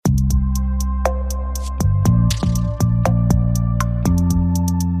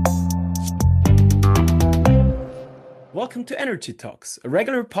Welcome to Energy Talks, a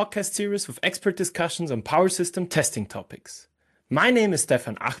regular podcast series with expert discussions on power system testing topics. My name is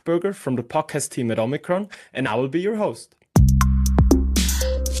Stefan Achberger from the podcast team at Omicron, and I will be your host.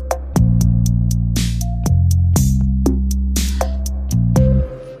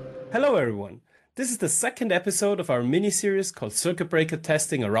 Hello everyone. This is the second episode of our mini-series called Circuit Breaker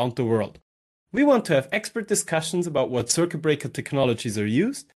Testing Around the World. We want to have expert discussions about what circuit breaker technologies are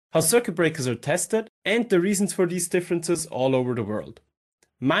used, how circuit breakers are tested, and the reasons for these differences all over the world.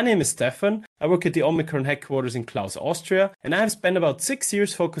 My name is Stefan, I work at the Omicron headquarters in Klaus, Austria, and I have spent about 6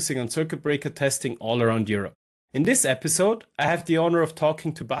 years focusing on circuit breaker testing all around Europe. In this episode, I have the honor of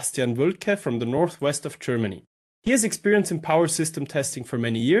talking to Bastian Wölke from the northwest of Germany. He has experience in power system testing for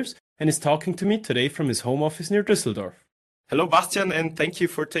many years and is talking to me today from his home office near Düsseldorf. Hello, Bastian, and thank you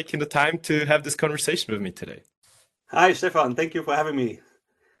for taking the time to have this conversation with me today. Hi, Stefan. Thank you for having me.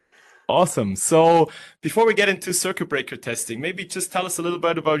 Awesome. So before we get into circuit breaker testing, maybe just tell us a little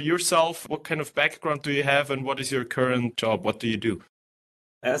bit about yourself. What kind of background do you have and what is your current job? What do you do?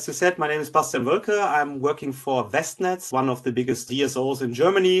 As you said, my name is Bastian Wölke. I'm working for Westnetz, one of the biggest DSOs in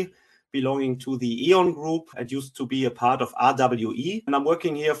Germany, belonging to the E.ON Group. It used to be a part of RWE. And I'm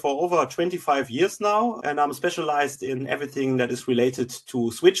working here for over 25 years now. And I'm specialized in everything that is related to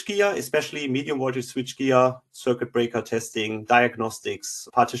switchgear, especially medium voltage switchgear, circuit breaker testing, diagnostics,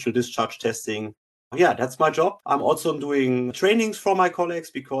 partial discharge testing. Yeah, that's my job. I'm also doing trainings for my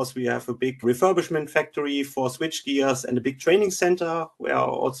colleagues because we have a big refurbishment factory for switchgears and a big training center where I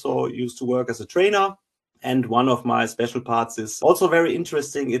also used to work as a trainer. And one of my special parts is also very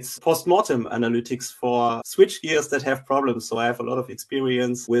interesting. It's post-mortem analytics for switchgears that have problems. So I have a lot of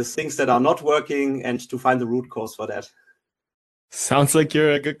experience with things that are not working and to find the root cause for that. Sounds like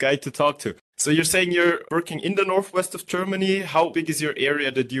you're a good guy to talk to. So you're saying you're working in the northwest of Germany. How big is your area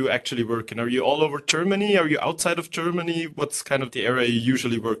that you actually work in? Are you all over Germany? Are you outside of Germany? What's kind of the area you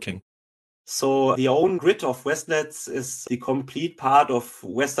usually work in? So the own grid of Westnetz is the complete part of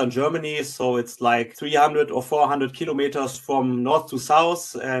Western Germany. So it's like 300 or 400 kilometers from north to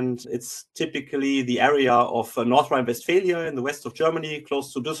south. And it's typically the area of North Rhine-Westphalia in the west of Germany,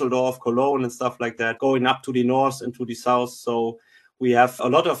 close to Düsseldorf, Cologne and stuff like that, going up to the north and to the south. So we have a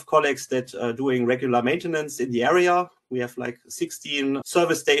lot of colleagues that are doing regular maintenance in the area. We have like 16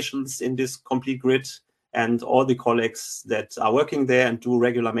 service stations in this complete grid. And all the colleagues that are working there and do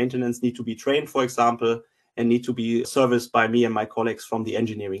regular maintenance need to be trained, for example, and need to be serviced by me and my colleagues from the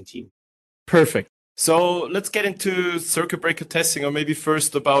engineering team. Perfect. So let's get into circuit breaker testing, or maybe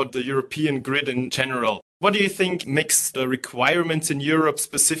first about the European grid in general. What do you think makes the requirements in Europe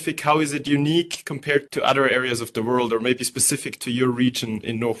specific? How is it unique compared to other areas of the world, or maybe specific to your region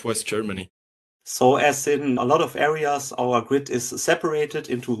in northwest Germany? So as in a lot of areas, our grid is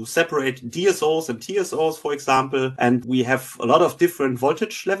separated into separate DSOs and TSOs, for example. And we have a lot of different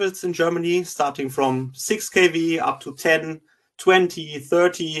voltage levels in Germany, starting from 6 kV up to 10, 20,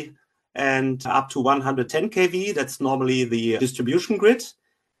 30, and up to 110 kV. That's normally the distribution grid.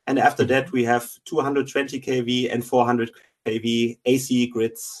 And after that, we have 220 kV and 400 kV AC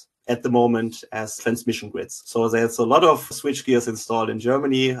grids at the moment as transmission grids. So there's a lot of switchgears installed in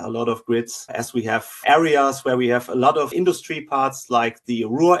Germany, a lot of grids, as we have areas where we have a lot of industry parts like the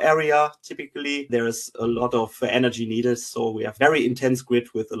Ruhr area. Typically, there is a lot of energy needed. So we have very intense grid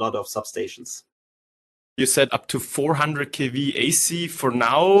with a lot of substations. You said up to 400 kV AC for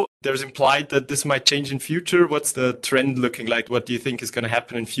now. There's implied that this might change in future. What's the trend looking like? What do you think is going to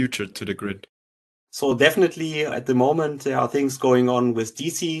happen in future to the grid? So definitely at the moment, there are things going on with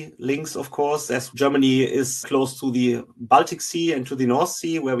DC links, of course, as Germany is close to the Baltic Sea and to the North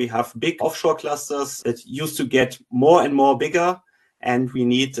Sea, where we have big offshore clusters that used to get more and more bigger. And we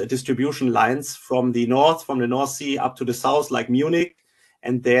need distribution lines from the North Sea up to the south, like Munich.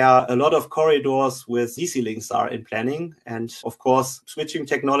 And there are a lot of corridors with DC links are in planning. And of course, switching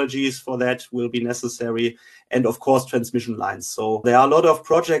technologies for that will be necessary. And of course, transmission lines. So there are a lot of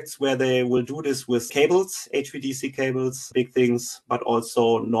projects where they will do this with cables, HVDC cables, big things, but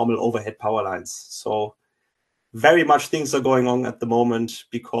also normal overhead power lines. So very much things are going on at the moment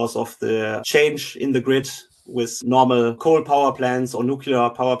because of the change in the grid with normal coal power plants or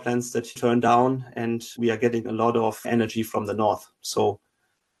nuclear power plants that turn down. And we are getting a lot of energy from the north. So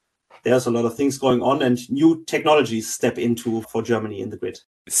there's a lot of things going on and new technologies step into for Germany in the grid.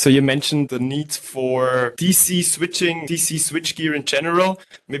 So you mentioned the need for DC switching, DC switchgear in general.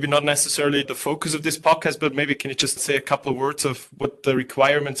 Maybe not necessarily the focus of this podcast, but maybe can you just say a couple of words of what the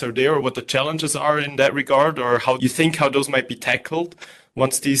requirements are there or what the challenges are in that regard, or how you think how those might be tackled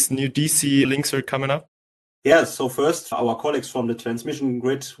once these new DC links are coming up? Yeah, so first, our colleagues from the transmission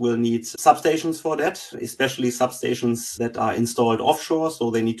grid will need substations for that, especially substations that are installed offshore,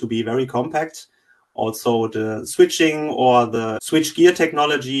 so they need to be very compact. Also, the switching or the switch gear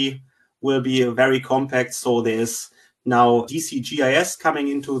technology will be very compact, so there's now DC GIS coming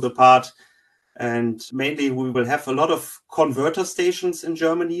into the part. And mainly we will have a lot of converter stations in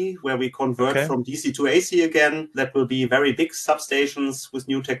Germany where we convert from DC to AC again. That will be very big substations with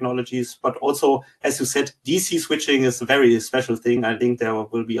new technologies. But also, as you said, DC switching is a very special thing. I think there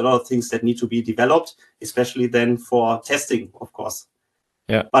will be a lot of things that need to be developed, especially then for testing, of course.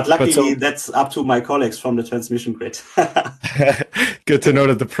 Yeah. But luckily, that's up to my colleagues from the transmission grid. Good to know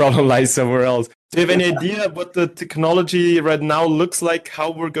that the problem lies somewhere else. Do you have any idea what the technology right now looks like, how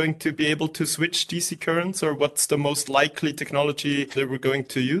we're going to be able to switch DC currents, or what's the most likely technology that we're going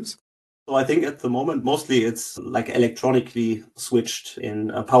to use? So I think at the moment, mostly it's like electronically switched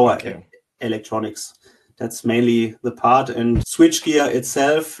in power electronics. That's mainly the part. And switchgear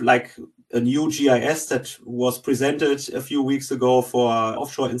itself, like a new GIS that was presented a few weeks ago for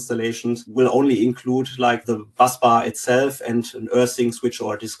offshore installations, will only include like the bus bar itself and an earthing switch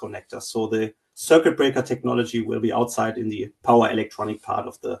or disconnector. So the circuit breaker technology will be outside in the power electronic part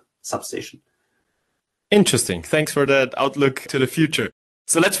of the substation. Interesting. Thanks for that outlook to the future.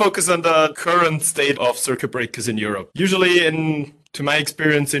 So let's focus on the current state of circuit breakers in Europe. Usually to my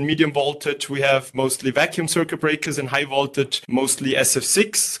experience, in medium voltage, we have mostly vacuum circuit breakers, in high voltage, mostly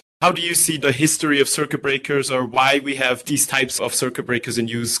SF6. How do you see the history of circuit breakers, or why we have these types of circuit breakers in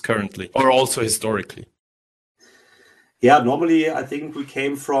use currently, or also historically? Yeah, normally I think we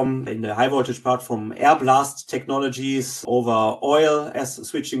came from, in the high voltage part, from air blast technologies over oil as a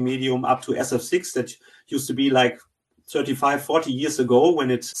switching medium up to SF6 that used to be like 35, 40 years ago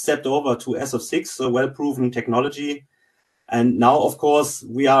when it stepped over to SF6, a well-proven technology. And now, of course,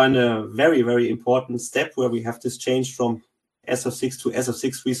 we are in a very, very important step where we have this change from SF6 to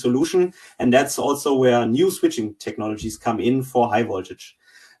SF6 resolution. And that's also where new switching technologies come in for high voltage.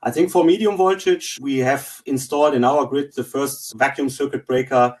 I think for medium voltage, we have installed in our grid the first vacuum circuit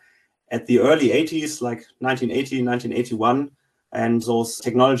breaker at the early 80s, like 1980, 1981. And those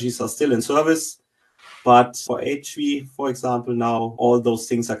technologies are still in service. But for HV, for example, now all those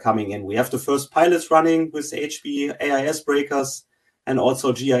things are coming in. We have the first pilots running with HV AIS breakers, and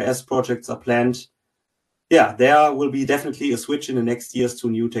also GIS projects are planned. Yeah, there will be definitely a switch in the next years to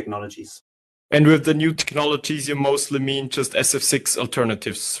new technologies. And with the new technologies, you mostly mean just SF6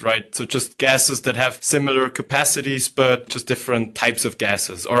 alternatives, right? So just gases that have similar capacities, but just different types of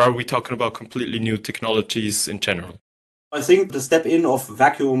gases. Or are we talking about completely new technologies in general? I think the step in of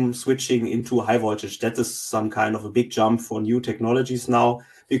vacuum switching into high voltage, that is some kind of a big jump for new technologies now,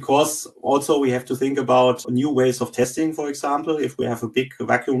 because also we have to think about new ways of testing. For example, if we have a big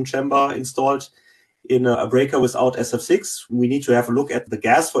vacuum chamber installed in a breaker without SF6, we need to have a look at the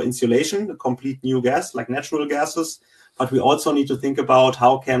gas for insulation, a complete new gas like natural gases. But we also need to think about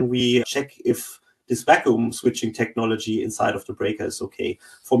how can we check if this vacuum switching technology inside of the breaker is okay.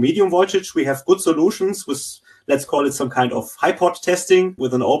 For medium voltage, we have good solutions with, let's call it some kind of high-pot testing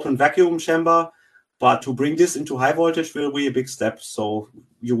with an open vacuum chamber. But to bring this into high voltage will be a big step. So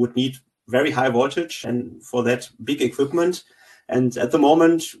you would need very high voltage and for that big equipment. And at the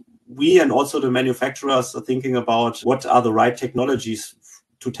moment, we and also the manufacturers are thinking about what are the right technologies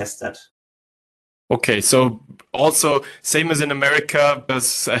to test that. Okay, so also same as in America,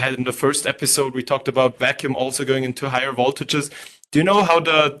 as I had in the first episode, we talked about vacuum also going into higher voltages. Do you know how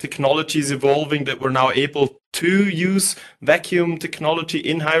the technology is evolving that we're now able to use vacuum technology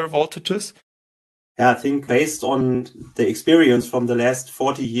in higher voltages? Yeah, I think based on the experience from the last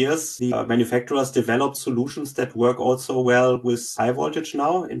 40 years, the manufacturers developed solutions that work also well with high voltage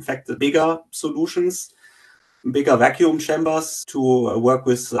now. In fact, the bigger solutions, bigger vacuum chambers to work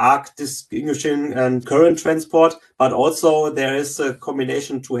with arc distinguishing and current transport, but also there is a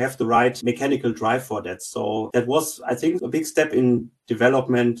combination to have the right mechanical drive for that. So that was, I think, a big step in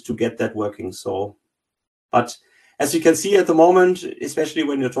development to get that working. But as you can see at the moment, especially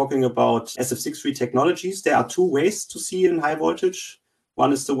when you're talking about SF6-free technologies, there are two ways to see in high voltage.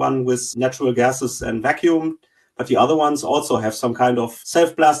 One is the one with natural gases and vacuum, but the other ones also have some kind of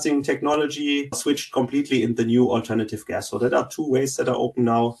self-blasting technology switched completely in the new alternative gas. So there are two ways that are open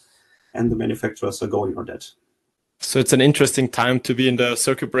now, and the manufacturers are going on that. So it's an interesting time to be in the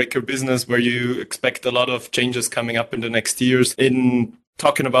circuit breaker business where you expect a lot of changes coming up in the next years in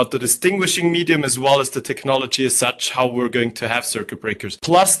talking about the distinguishing medium as well as the technology as such, how we're going to have circuit breakers.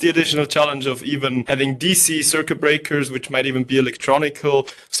 Plus the additional challenge of even having DC circuit breakers, which might even be electronical.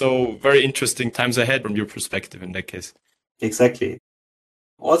 So very interesting times ahead from your perspective in that case. Exactly.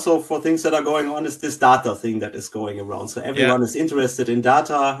 Also, for things that are going on is this data thing that is going around. So everyone is interested in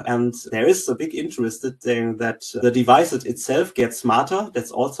data, and there is a big interest in that the device itself gets smarter.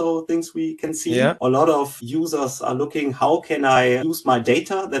 That's also things we can see. Yeah. A lot of users are looking, how can I use my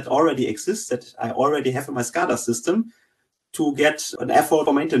data that already exists, that I already have in my SCADA system, to get an effort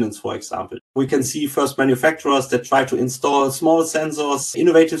for maintenance, for example. We can see first manufacturers that try to install small sensors,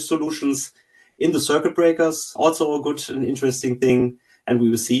 innovative solutions in the circuit breakers. Also a good and interesting thing. And we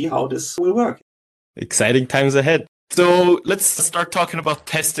will see how this will work. Exciting times ahead. So let's start talking about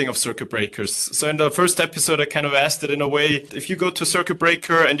testing of circuit breakers. So in the first episode, I kind of asked it in a way, if you go to a circuit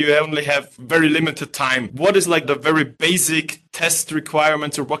breaker and you only have very limited time, what is like the very basic test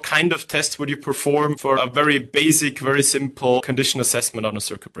requirements, or what kind of tests would you perform for a very basic, very simple condition assessment on a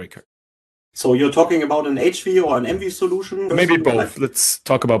circuit breaker? So you're talking about an HV or an MV solution? Maybe both. Let's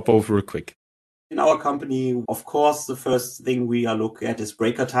talk about both real quick. In our company, of course, the first thing we are looking at is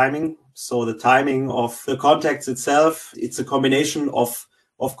breaker timing. So the timing of the contacts itself, it's a combination of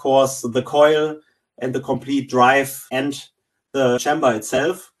course, the coil and the complete drive and the chamber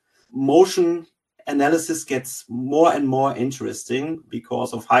itself. Motion analysis gets more and more interesting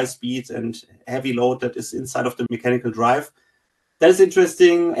because of high speed and heavy load that is inside of the mechanical drive. That is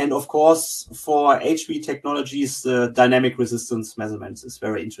interesting. And of course, for HV technologies, the dynamic resistance measurements is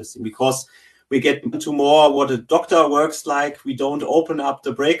very interesting because we get into more what a doctor works like. We don't open up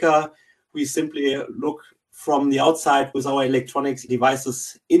the breaker. We simply look from the outside with our electronics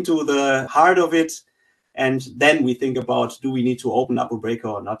devices into the heart of it. And then we think about, do we need to open up a breaker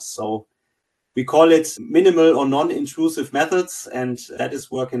or not? So we call it minimal or non-intrusive methods. And that is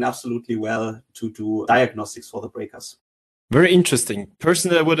working absolutely well to do diagnostics for the breakers. Very interesting.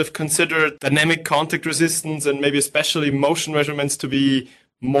 Personally, I would have considered dynamic contact resistance and maybe especially motion measurements to be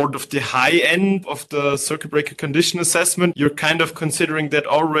more of the high end of the circuit breaker condition assessment. You're kind of considering that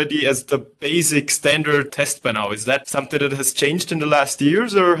already as the basic standard test by now. Is that something that has changed in the last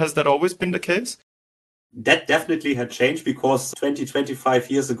years, or has that always been the case? That definitely had changed because 25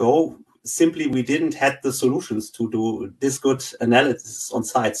 years ago, simply we didn't have the solutions to do this good analysis on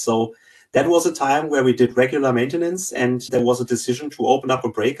site. So that was a time where we did regular maintenance, and there was a decision to open up a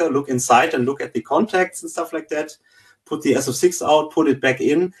breaker, look inside and look at the contacts and stuff like that. Put the SF6 out, put it back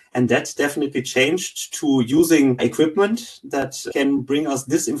in, and that definitely changed to using equipment that can bring us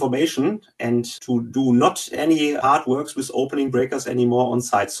this information and to do not any hard works with opening breakers anymore on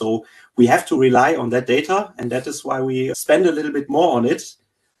site. So we have to rely on that data, and that is why we spend a little bit more on it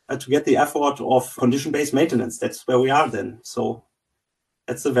to get the effort of condition-based maintenance. That's where we are then. So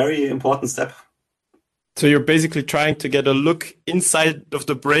that's a very important step. So you're basically trying to get a look inside of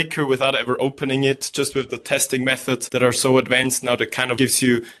the breaker without ever opening it, just with the testing methods that are so advanced now that kind of gives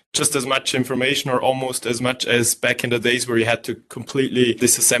you just as much information or almost as much as back in the days where you had to completely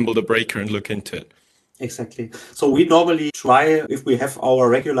disassemble the breaker and look into it. Exactly. So we normally try, if we have our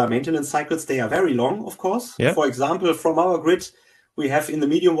regular maintenance cycles, they are very long, of course. Yeah. For example, from our grid, we have in the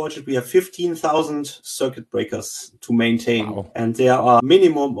medium voltage, we have 15,000 circuit breakers to maintain. Wow. And there are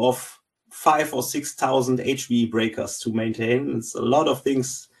minimum of 5,000 or 6,000 HV breakers to maintain. It's a lot of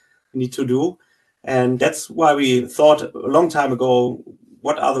things we need to do. And that's why we thought a long time ago,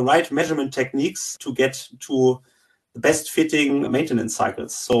 what are the right measurement techniques to get to the best fitting maintenance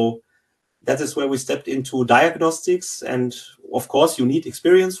cycles? So that is where we stepped into diagnostics. And of course, you need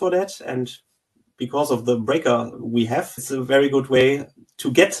experience for that. And because of the breaker we have, it's a very good way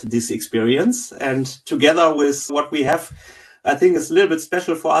to get this experience. And together with what we have, I think it's a little bit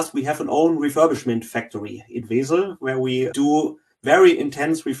special for us. We have an own refurbishment factory in Wesel where we do very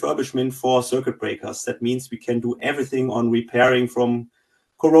intense refurbishment for circuit breakers. That means we can do everything on repairing from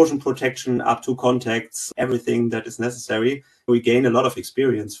corrosion protection up to contacts, everything that is necessary. We gain a lot of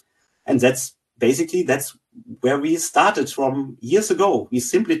experience. And that's where we started from years ago. We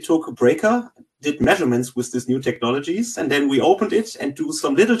simply took a breaker, did measurements with these new technologies, and then we opened it and do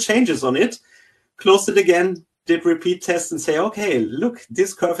some little changes on it, closed it again, did repeat tests and say, okay, look,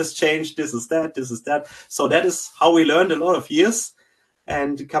 this curve has changed, this is that, this is that. So that is how we learned a lot of years.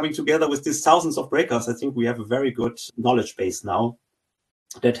 And coming together with these thousands of breakers, I think we have a very good knowledge base now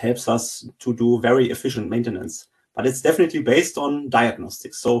that helps us to do very efficient maintenance. But it's definitely based on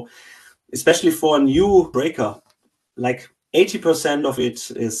diagnostics. So especially for a new breaker, like 80% of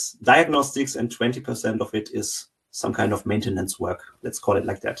it is diagnostics and 20% of it is some kind of maintenance work. Let's call it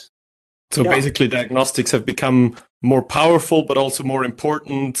like that. So basically diagnostics have become more powerful, but also more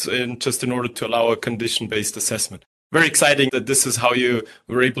important in order to allow a condition-based assessment. Very exciting that this is how you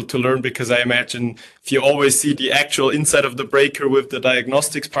were able to learn, because I imagine if you always see the actual inside of the breaker with the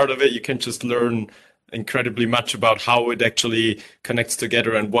diagnostics part of it, you can just learn incredibly much about how it actually connects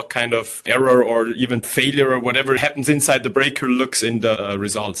together and what kind of error or even failure or whatever happens inside the breaker looks in the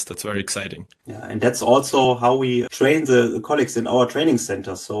results. That's very exciting. Yeah, and that's also how we train the colleagues in our training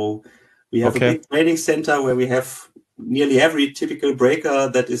center. So we have a big training center where we have nearly every typical breaker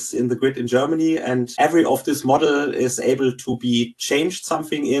that is in the grid in Germany, and every of this model is able to be changed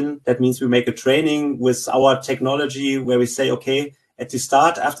something in. That means we make a training with our technology where we say, okay, at the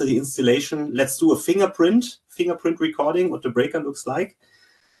start, after the installation, let's do a fingerprint recording, what the breaker looks like.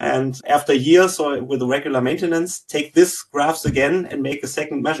 And after years or with the regular maintenance, take this graphs again and make a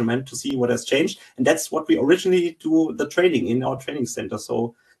second measurement to see what has changed. And that's what we originally do the training in our training center.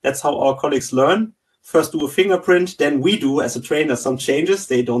 So that's how our colleagues learn. First do a fingerprint, then we do as a trainer some changes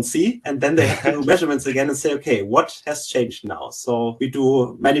they don't see, and then they have to do measurements again and say, okay, what has changed now? So we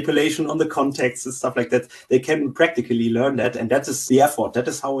do manipulation on the contacts and stuff like that. They can practically learn that, and that is the effort. That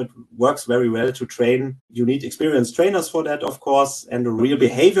is how it works very well to train. You need experienced trainers for that, of course, and a real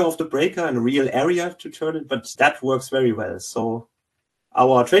behavior of the breaker and a real area to turn it, but that works very well. So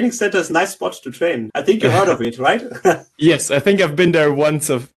our training center is a nice spot to train. I think you heard of it, right? Yes, I think I've been there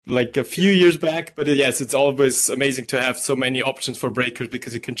once like a few years back, but yes, it's always amazing to have so many options for breakers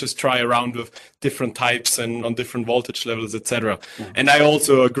because you can just try around with different types and on different voltage levels, etc. Yeah. And I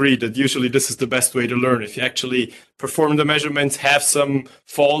also agree that usually this is the best way to learn. If you actually perform the measurements, have some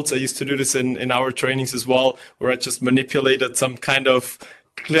faults. I used to do this in our trainings as well, where I just manipulated some kind of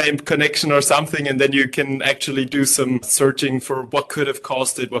claimed connection or something, and then you can actually do some searching for what could have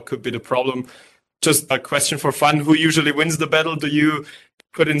caused it, what could be the problem. Just a question for fun, who usually wins the battle? Do you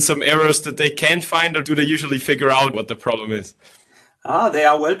put in some errors that they can't find, or do they usually figure out what the problem is? They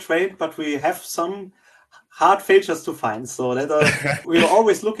are well trained, but we have some hard features to find. So that we're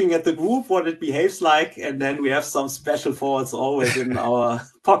always looking at the group, what it behaves like, and then we have some special faults always in our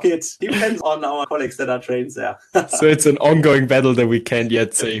pocket. Depends on our colleagues that are trained there. So it's an ongoing battle that we can't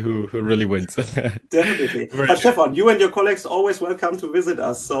yet say who really wins. Definitely. But Stefan, you and your colleagues always welcome to visit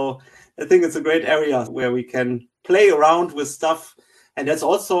us. So I think it's a great area where we can play around with stuff. And that's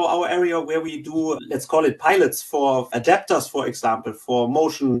also our area where we do, let's call it pilots for adapters, for example, for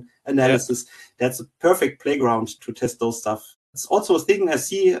motion analysis. Yeah. That's a perfect playground to test those stuff. It's also a thing I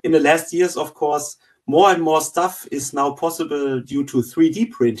see in the last years, of course, more and more stuff is now possible due to 3D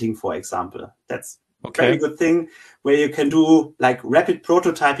printing, for example. That's a very good thing where you can do like rapid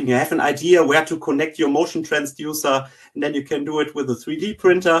prototyping. You have an idea where to connect your motion transducer, and then you can do it with a 3D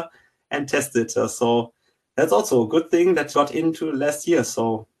printer and test it. So that's also a good thing that got into last year.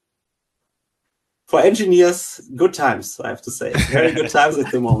 So for engineers, good times, I have to say. Very good times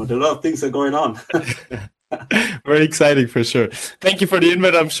at the moment. A lot of things are going on. Very exciting for sure. Thank you for the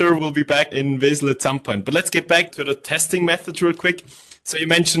invite. I'm sure we'll be back in Wesel at some point. But let's get back to the testing methods real quick. So you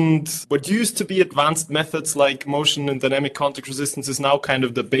mentioned what used to be advanced methods like motion and dynamic contact resistance is now kind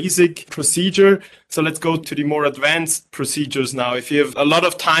of the basic procedure. So let's go to the more advanced procedures now. If you have a lot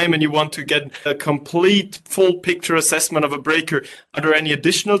of time and you want to get a complete full picture assessment of a breaker, are there any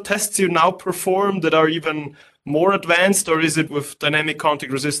additional tests you now perform that are even more advanced, or is it with dynamic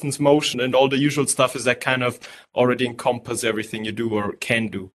contact resistance, motion, and all the usual stuff? Is that kind of already encompass everything you do or can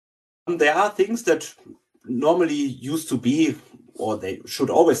do? There are things that normally used to be, or they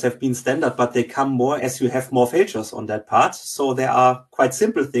should always have been standard, but they come more as you have more features on that part. So there are quite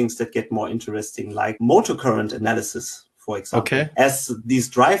simple things that get more interesting, like motor current analysis, for example. Okay. As these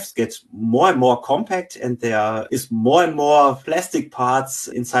drives get more and more compact and there is more and more plastic parts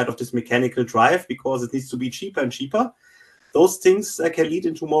inside of this mechanical drive because it needs to be cheaper and cheaper, those things can lead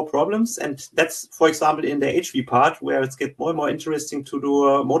into more problems. And that's, for example, in the HV part where it's get more and more interesting to do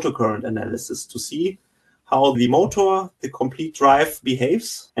a motor current analysis to see how the motor, the complete drive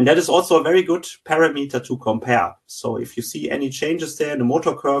behaves. And that is also a very good parameter to compare. So if you see any changes there in the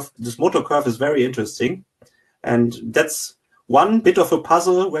motor curve, this motor curve is very interesting. And that's one bit of a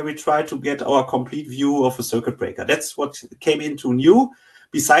puzzle where we try to get our complete view of a circuit breaker. That's what came into new.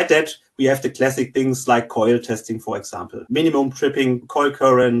 Beside that, we have the classic things like coil testing, for example. Minimum tripping, coil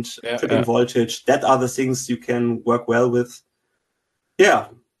current, tripping voltage. That are the things you can work well with. Yeah.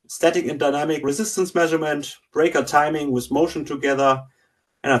 Static and dynamic resistance measurement, breaker timing with motion together.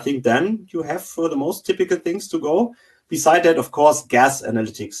 And I think then you have for the most typical things to go. Beside that, of course, gas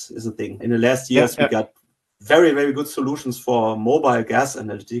analytics is a thing. In the last years, we got very, very good solutions for mobile gas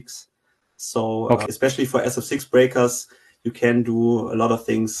analytics. So especially for SF6 breakers, you can do a lot of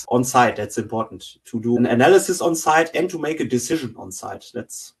things on site. That's important to do an analysis on site and to make a decision on site.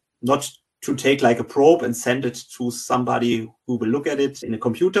 That's not to take like a probe and send it to somebody who will look at it in a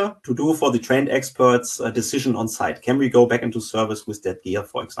computer, to do for the trained experts a decision on site. Can we go back into service with that gear,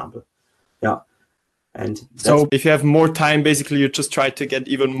 for example? Yeah. And so if you have more time, basically you just try to get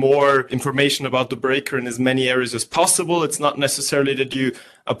even more information about the breaker in as many areas as possible. It's not necessarily that you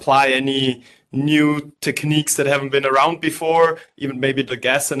apply any new techniques that haven't been around before, even maybe the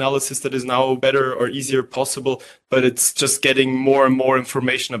gas analysis that is now better or easier possible, but it's just getting more and more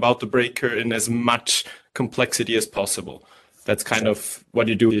information about the breaker in as much complexity as possible. That's kind of what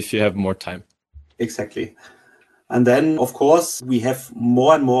you do if you have more time. Exactly. And then, of course, we have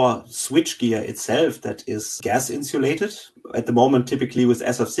more and more switchgear itself that is gas insulated at the moment, typically with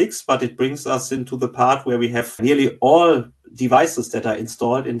SF6, but it brings us into the part where we have nearly all devices that are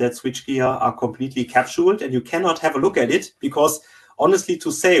installed in that switchgear are completely capsuled, and you cannot have a look at it because, honestly, to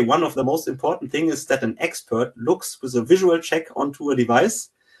say, one of the most important things is that an expert looks with a visual check onto a device.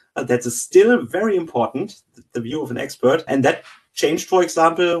 That is still very important, the view of an expert, and that changed, for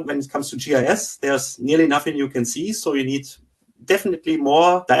example, when it comes to GIS, there's nearly nothing you can see. So you need definitely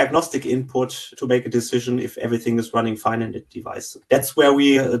more diagnostic input to make a decision if everything is running fine in the device. That's where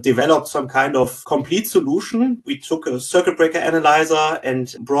we developed some kind of complete solution. We took a circuit breaker analyzer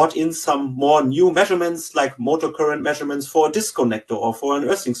and brought in some more new measurements like motor current measurements for a disconnector or for an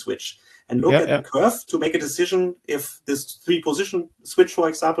earthing switch. And look at the curve to make a decision if this 3-position switch, for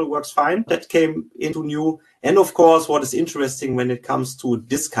example, works fine. That came into new. And of course, what is interesting when it comes to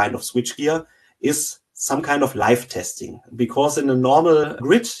this kind of switchgear is some kind of live testing. Because in a normal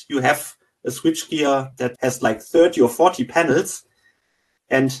grid, you have a switchgear that has like 30 or 40 panels.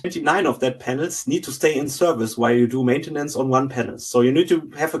 And 29 of that panels need to stay in service while you do maintenance on one panel. So you need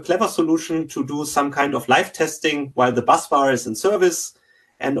to have a clever solution to do some kind of live testing while the bus bar is in service.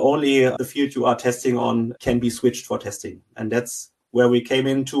 And only the field you are testing on can be switched for testing. And that's where we came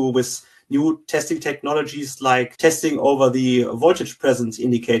into with new testing technologies like testing over the voltage presence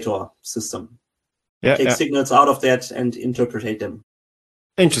indicator system. Take signals out of that and interpret them.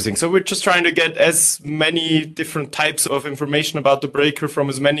 Interesting. So we're just trying to get as many different types of information about the breaker from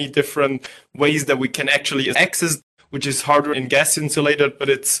as many different ways that we can actually access, which is harder in gas insulated, but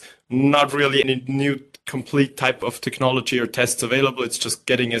it's not really any new complete type of technology or tests available. It's just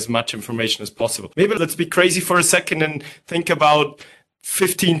getting as much information as possible. Maybe let's be crazy for a second and think about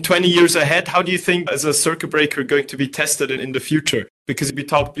 15, 20 years ahead. How do you think as a circuit breaker going to be tested in the future? Because we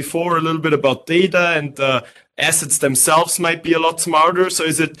talked before a little bit about data and the assets themselves might be a lot smarter. So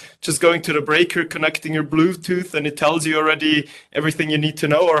is it just going to the breaker, connecting your Bluetooth and it tells you already everything you need to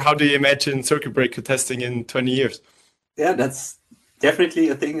know? Or how do you imagine circuit breaker testing in 20 years? Yeah, that's definitely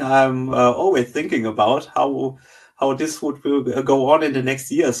a thing I'm always thinking about, how this would go on in the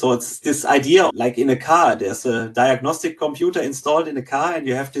next year. So it's this idea, like in a car, there's a diagnostic computer installed in a car and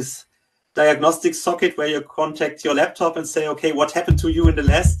you have this diagnostic socket where you contact your laptop and say, okay, what happened to you in the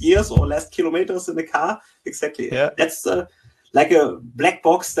last years or last kilometers in the car? Exactly. Yeah. That's like a black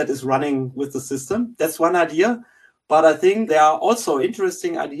box that is running with the system. That's one idea. But I think there are also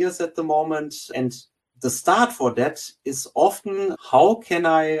interesting ideas at the moment, and the start for that is often how can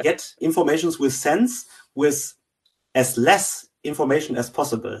I get information with sense with as less information as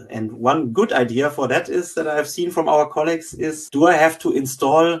possible. And one good idea for that is that I've seen from our colleagues is, do I have to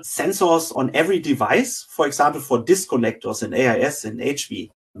install sensors on every device? For example, for disconnectors in AIS and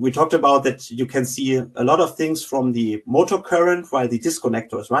HV. We talked about that you can see a lot of things from the motor current while the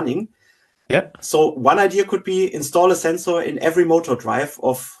disconnector is running. Yep. So one idea could be install a sensor in every motor drive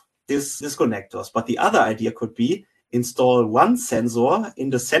of these disconnectors. But the other idea could be install one sensor in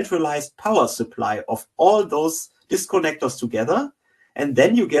the centralized power supply of all those disconnectors together. And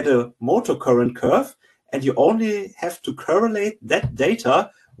then you get a motor current curve and you only have to correlate that data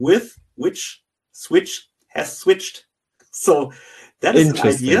with which switch has switched. So that is an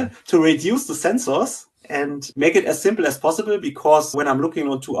idea to reduce the sensors and make it as simple as possible, because when I'm looking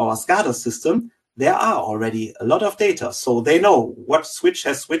onto our SCADA system, there are already a lot of data. So they know what switch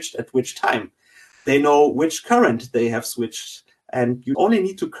has switched at which time. They know which current they have switched. And you only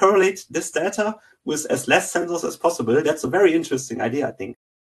need to correlate this data with as less sensors as possible. That's a very interesting idea, I think.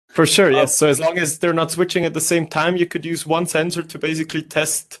 For sure, yes. So as long as they're not switching at the same time, you could use one sensor to basically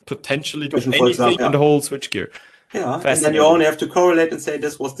test potentially anything in the whole switchgear. Yeah, and then you only have to correlate and say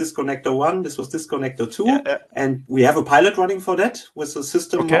this was disconnector 1, this was disconnector 2. Yeah. And we have a pilot running for that with a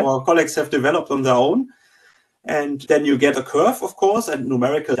system our colleagues have developed on their own. And then you get a curve, of course, and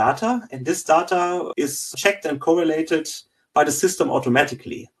numerical data. And this data is checked and correlated by the system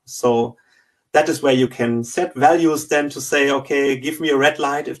automatically. So that is where you can set values then to say, okay, give me a red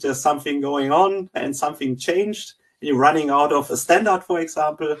light if there's something going on and something changed. You're running out of a standard, for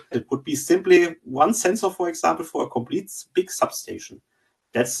example. It would be simply one sensor, for example, for a complete big substation.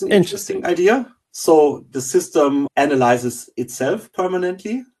 That's an interesting idea. So the system analyzes itself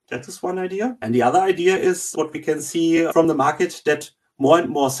permanently. That is one idea. And the other idea is what we can see from the market, that more and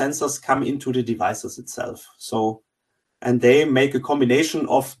more sensors come into the devices itself. And they make a combination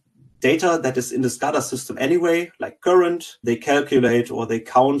of data that is in the SCADA system anyway, like current, they calculate or they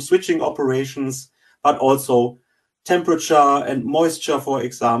count switching operations, but also temperature and moisture, for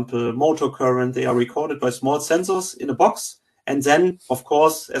example, motor current. They are recorded by small sensors in a box. And then, of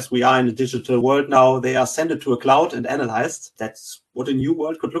course, as we are in a digital world now, they are sent to a cloud and analyzed. That's what a new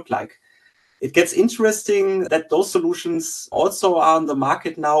world could look like. It gets interesting that those solutions also are on the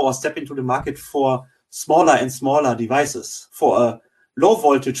market now, or step into the market for smaller and smaller devices. For a low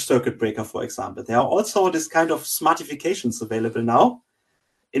voltage circuit breaker, for example, there are also this kind of smartifications available now.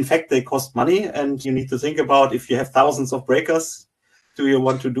 In fact, they cost money, and you need to think about, if you have thousands of breakers, do you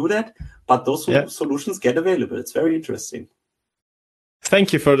want to do that? But those solutions get available. It's very interesting.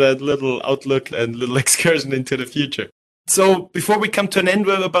 Thank you for that little outlook and little excursion into the future. So before we come to an end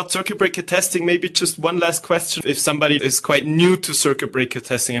about circuit breaker testing, maybe just one last question. If somebody is quite new to circuit breaker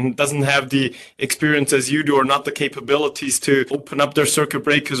testing and doesn't have the experience as you do, or not the capabilities to open up their circuit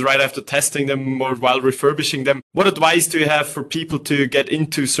breakers right after testing them or while refurbishing them, what advice do you have for people to get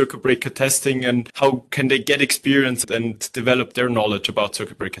into circuit breaker testing, and how can they get experience and develop their knowledge about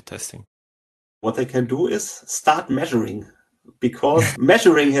circuit breaker testing? What they can do is start measuring. Because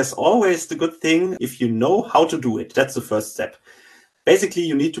measuring has always the good thing if you know how to do it. That's the first step. Basically,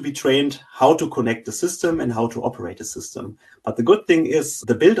 you need to be trained how to connect the system and how to operate the system. But the good thing is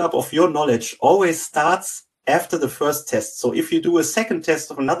the buildup of your knowledge always starts after the first test. So if you do a second test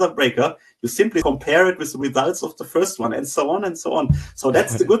of another breaker, you simply compare it with the results of the first one, and so on and so on. So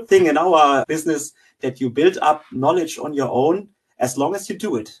that's the good thing in our business, that you build up knowledge on your own as long as you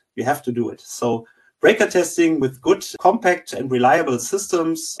do it. You have to do it. So breaker testing with good, compact and reliable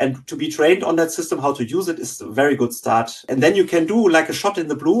systems, and to be trained on that system, how to use it, is a very good start. And then you can do like a shot in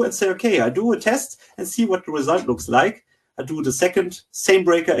the blue and say, okay, I do a test and see what the result looks like. I do the second, same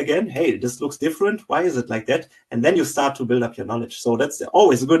breaker again. Hey, this looks different. Why is it like that? And then you start to build up your knowledge. So that's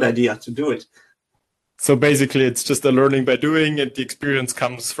always a good idea to do it. So basically, it's just a learning by doing, and the experience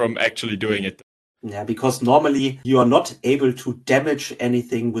comes from actually doing it. Yeah, because normally you are not able to damage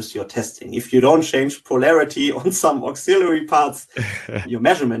anything with your testing. If you don't change polarity on some auxiliary parts, your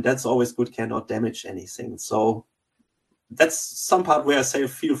measurement, that's always good, cannot damage anything. So that's some part where I say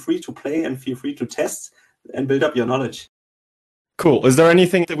feel free to play and feel free to test and build up your knowledge. Cool. Is there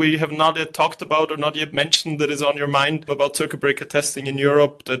anything that we have not yet talked about or not yet mentioned that is on your mind about circuit breaker testing in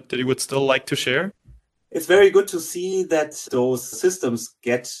Europe that you would still like to share? It's very good to see that those systems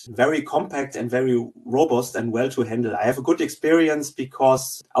get very compact and very robust and well to handle. I have a good experience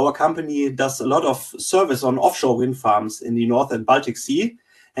because our company does a lot of service on offshore wind farms in the North and Baltic Sea.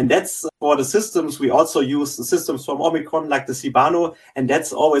 And that's for the systems. We also use the systems from Omicron, like the Cibano. And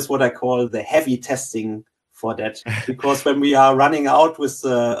that's always what I call the heavy testing for that. Because when we are running out with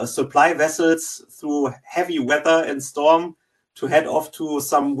supply vessels through heavy weather and storm, to head off to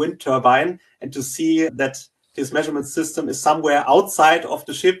some wind turbine and to see that his measurement system is somewhere outside of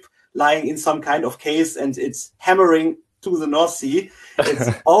the ship, lying in some kind of case, and it's hammering to the North Sea. It's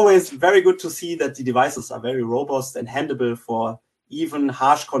always very good to see that the devices are very robust and handleable for even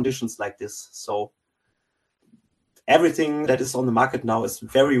harsh conditions like this. So everything that is on the market now is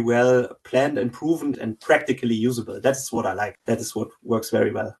very well planned and proven and practically usable. That's what I like. That is what works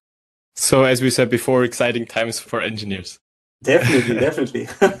very well. So as we said before, exciting times for engineers. Definitely.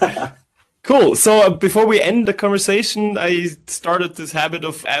 Cool. So before we end the conversation, I started this habit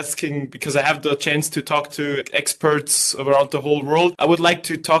of asking, because I have the chance to talk to experts around the whole world. I would like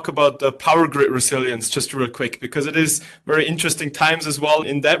to talk about the power grid resilience just real quick, because it is very interesting times as well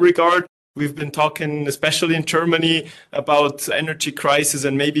in that regard. We've been talking, especially in Germany, about energy crisis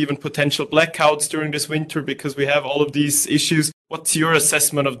and maybe even potential blackouts during this winter because we have all of these issues. What's your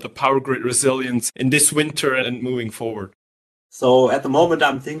assessment of the power grid resilience in this winter and moving forward? So at the moment,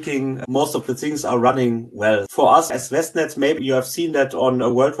 I'm thinking most of the things are running well. For us as Westnetz, maybe you have seen that on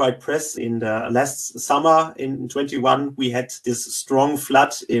a worldwide press in the last summer in 21, we had this strong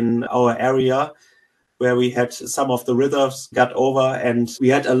flood in our area where we had some of the rivers got over and we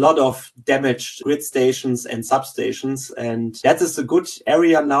had a lot of damaged grid stations and substations. And that is a good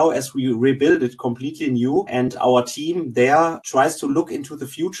area now as we rebuild it completely new. And our team there tries to look into the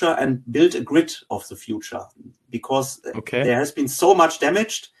future and build a grid of the future because there has been so much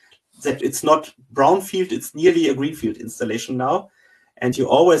damaged that it's not brownfield, it's nearly a greenfield installation now. And you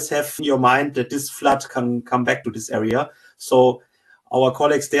always have in your mind that this flood can come back to this area. So our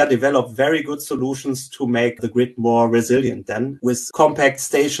colleagues there develop very good solutions to make the grid more resilient then with compact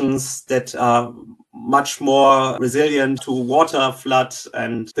stations that are much more resilient to water flood,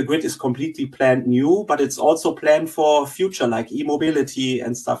 and the grid is completely planned new, but it's also planned for future like e-mobility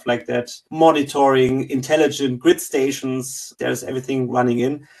and stuff like that, monitoring, intelligent grid stations. There's everything running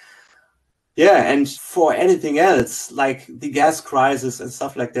in. Yeah, and for anything else, like the gas crisis and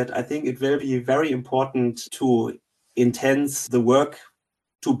stuff like that, I think it will be very important to intense the work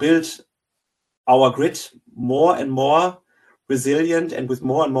to build our grid more and more resilient and with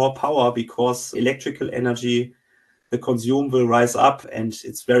more and more power, because electrical energy, the consume will rise up, and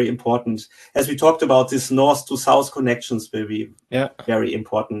it's very important. As we talked about, this north to south connections will be very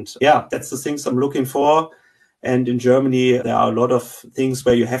important. Yeah, that's the things I'm looking for. And in Germany, there are a lot of things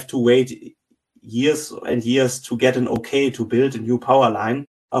where you have to wait years and years to get an okay to build a new power line.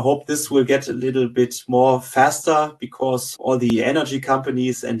 I hope this will get a little bit more faster, because all the energy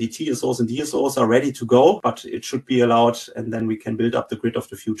companies and the TSOs and DSOs are ready to go, but it should be allowed, and then we can build up the grid of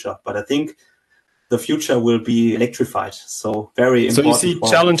the future. But I think the future will be electrified. So very important. So you see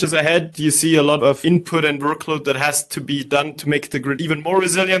challenges ahead. You see a lot of input and workload that has to be done to make the grid even more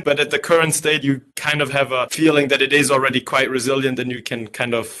resilient. But at the current state, you kind of have a feeling that it is already quite resilient, and you can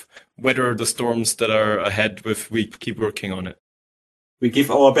kind of weather the storms that are ahead if we keep working on it. We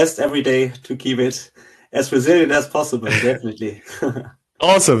give our best every day to keep it as resilient as possible, definitely.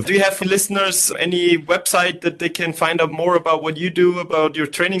 Awesome. Do you have for listeners any website that they can find out more about what you do, about your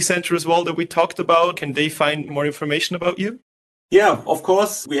training center as well that we talked about? Can they find more information about you? Yeah, of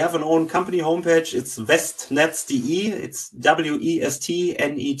course. We have an own company homepage. It's Westnetz.de. It's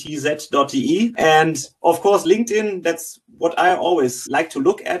WESTNETZ.de. And of course, LinkedIn, that's what I always like to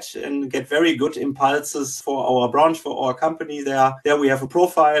look at and get very good impulses for our branch, for our company there. There we have a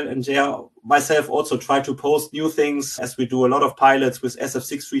profile, and there myself also try to post new things, as we do a lot of pilots with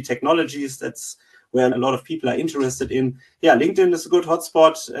SF6.3 technologies. That's where a lot of people are interested in. Yeah, LinkedIn is a good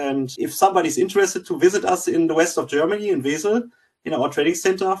hotspot. And if somebody's interested to visit us in the west of Germany, in Wesel, in our training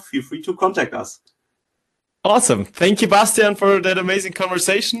center, feel free to contact us. Awesome. Thank you, Bastian, for that amazing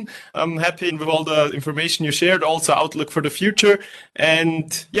conversation. I'm happy with all the information you shared, also outlook for the future.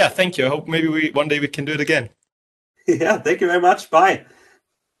 And yeah, thank you. I hope maybe one day we can do it again. Yeah, thank you very much. Bye.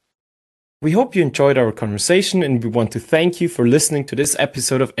 We hope you enjoyed our conversation, and we want to thank you for listening to this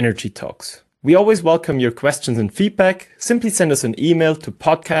episode of Energy Talks. We always welcome your questions and feedback. Simply send us an email to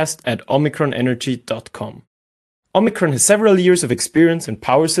podcast@omicronenergy.com. Omicron has several years of experience in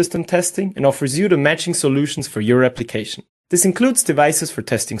power system testing and offers you the matching solutions for your application. This includes devices for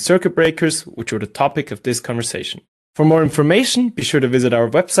testing circuit breakers, which were the topic of this conversation. For more information, be sure to visit our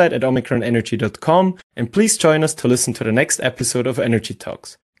website at omicronenergy.com, and please join us to listen to the next episode of Energy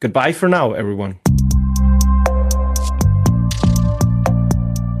Talks. Goodbye for now, everyone.